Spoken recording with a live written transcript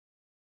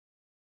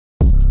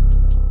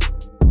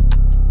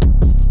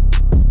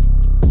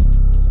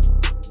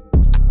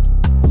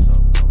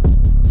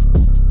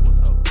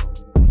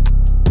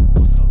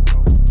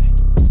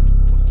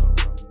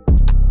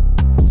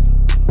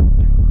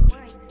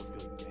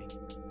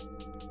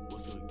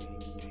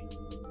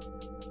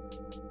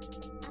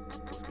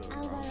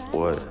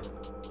What?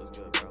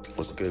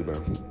 What's good, bro?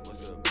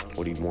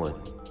 What do you want?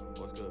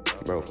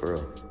 Bro, for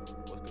real.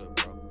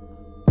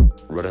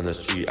 Right on the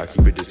street, I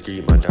keep it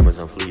discreet, my diamonds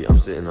on fleet. I'm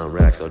sitting on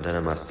racks, all down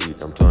in my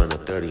seats. I'm touring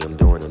at 30, I'm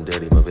doing them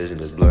dirty. My vision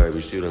is blurry,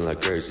 we shooting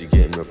like curry. She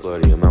getting real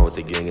flirty, I'm out with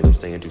the gang and I'm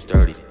staying too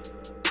sturdy.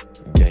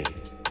 Gang,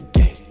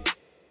 gang.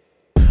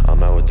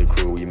 I'm out with the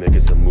crew, we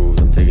making some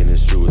moves. I'm taking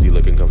his shoes, he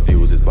looking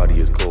confused. His body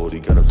is cold, he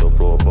got himself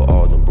rolled for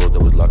all them bros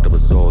that was locked up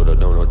and sold. I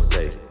don't know what to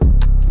say.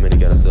 Man, he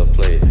got himself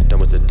played. Done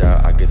with the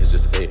doubt, I guess it's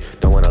just fate.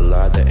 Don't wanna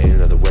lie, there ain't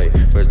another way.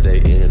 First day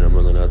in and I'm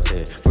rolling out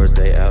 10. First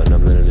day out and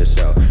I'm letting it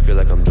shout. Feel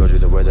like I'm Georgie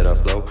the way that I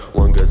flow.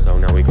 One good song,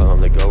 now we call him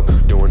the go.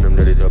 Doing them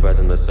dirty so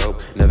passing the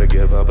soap. Never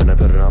give up and I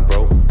put it on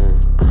bro.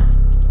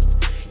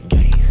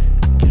 Gang,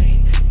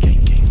 gang,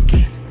 gang, gang,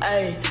 gang.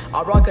 Ayy,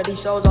 I rock at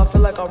these shows, I feel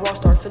like a rock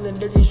star. Feeling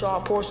dizzy, so I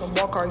pour some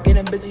walk hard.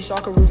 Getting busy, so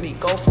I can really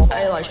go for.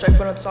 Ayy, like straight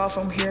from the top,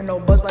 from here, no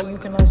buzz like you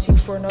cannot see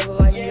for another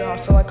like year. I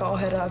feel like I'll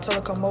head out, I tell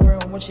her come over,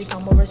 and when she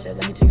come over, said,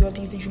 let me tell you all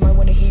these things you might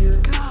wanna hear.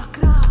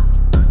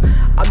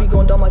 I be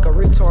going dumb like a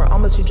retard.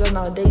 I'm a sweet judge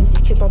nowadays,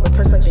 these kid poppin'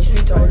 perks like they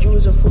sweetheart. You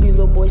was a fruity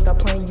little boy, stop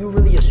playing, you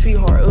really a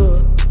sweetheart,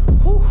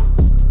 Whew.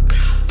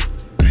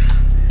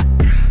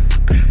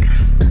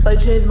 Like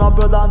Jay's my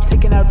brother, I'm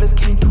taking that risk,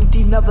 came too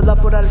deep, never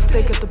left without a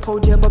stake at the pole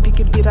jam. Up, you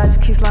can beat ice,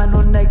 keys lying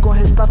on the neck, go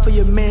ahead, stop for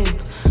your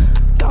mans.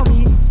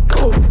 Dummy,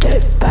 go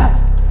get back.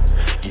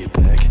 Get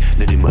back,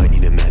 then you might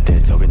need a mad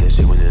dad. Talking that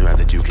shit when they rap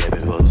that you capping.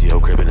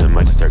 LTO cribbing, I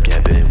might just start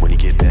capping. When you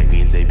get back, me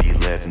and Zayy be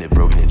laughing. It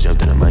broken and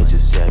jumped, and I might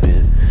just jab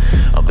in.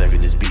 I'm back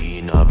in this beat,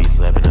 and I'll be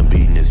slapping. I'm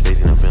beating his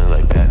face, and I'm feeling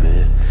like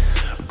Batman.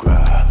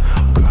 Gra,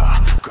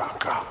 gra, gra,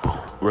 gra, boom.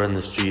 Run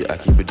the street, I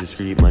keep it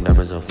discreet. My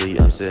diamonds on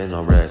fleet, I'm sitting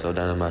on racks, all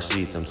down in my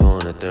sheets. I'm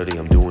touring at 30,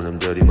 I'm doing them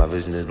dirty. My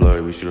vision is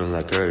blurry, we shooting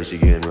like curry. She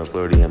getting real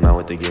flirty, I'm out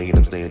with the gang and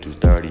I'm staying too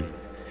sturdy.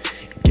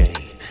 Gang,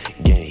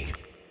 gang.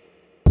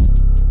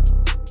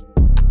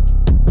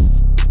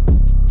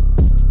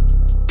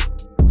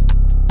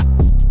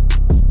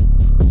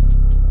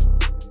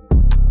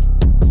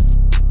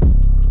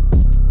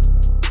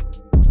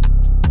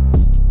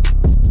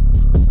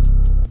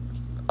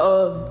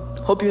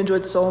 Hope you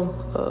enjoyed the song.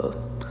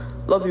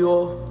 Love you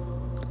all.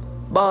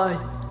 Bye.